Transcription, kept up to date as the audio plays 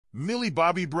Millie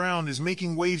Bobby Brown is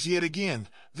making waves yet again,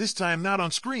 this time not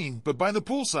on screen but by the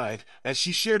poolside, as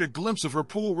she shared a glimpse of her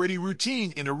pool-ready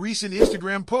routine in a recent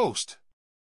Instagram post.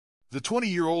 The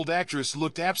 20-year-old actress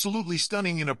looked absolutely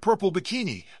stunning in a purple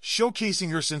bikini,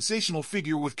 showcasing her sensational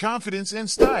figure with confidence and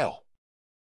style.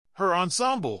 Her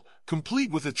ensemble,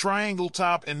 complete with a triangle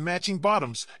top and matching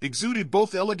bottoms, exuded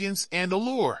both elegance and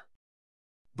allure.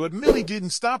 But Millie didn't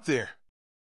stop there.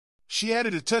 She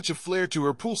added a touch of flair to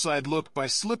her poolside look by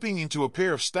slipping into a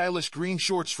pair of stylish green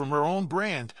shorts from her own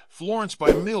brand, Florence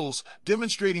by Mills,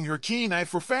 demonstrating her keen eye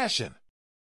for fashion.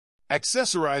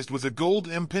 Accessorized with a gold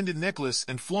M pendant necklace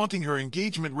and flaunting her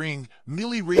engagement ring,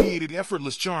 Millie radiated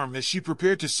effortless charm as she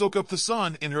prepared to soak up the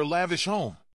sun in her lavish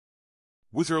home.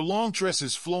 With her long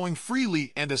tresses flowing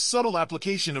freely and a subtle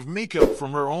application of makeup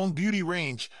from her own beauty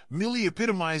range, Millie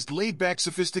epitomized laid-back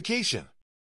sophistication.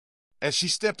 As she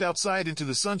stepped outside into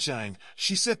the sunshine,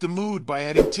 she set the mood by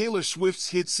adding Taylor Swift's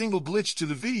hit single Glitch to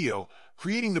the video,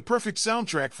 creating the perfect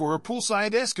soundtrack for her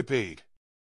poolside escapade.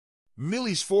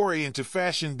 Millie's foray into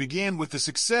fashion began with the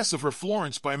success of her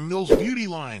Florence by Mills beauty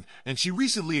line, and she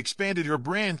recently expanded her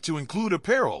brand to include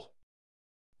apparel.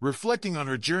 Reflecting on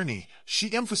her journey,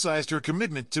 she emphasized her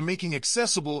commitment to making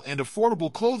accessible and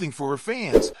affordable clothing for her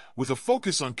fans, with a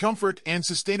focus on comfort and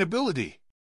sustainability.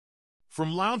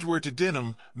 From loungewear to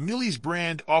denim, Millie's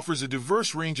brand offers a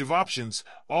diverse range of options,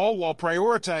 all while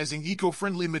prioritizing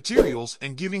eco-friendly materials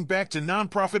and giving back to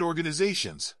nonprofit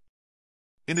organizations.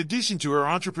 In addition to her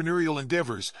entrepreneurial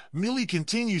endeavors, Millie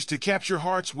continues to capture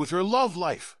hearts with her love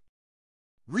life.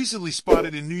 Recently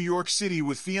spotted in New York City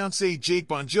with fiancé Jake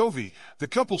Bon Jovi, the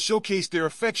couple showcased their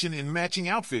affection in matching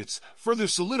outfits, further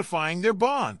solidifying their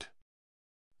bond.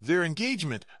 Their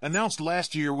engagement, announced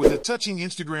last year with a touching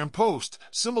Instagram post,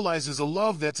 symbolizes a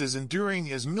love that's as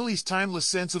enduring as Millie's timeless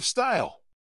sense of style.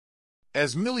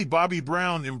 As Millie Bobby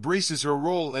Brown embraces her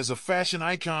role as a fashion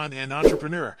icon and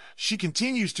entrepreneur, she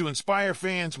continues to inspire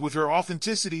fans with her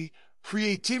authenticity,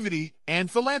 creativity, and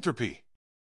philanthropy.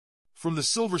 From the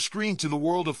silver screen to the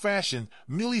world of fashion,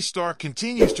 Millie's star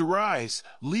continues to rise,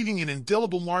 leaving an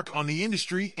indelible mark on the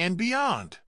industry and beyond.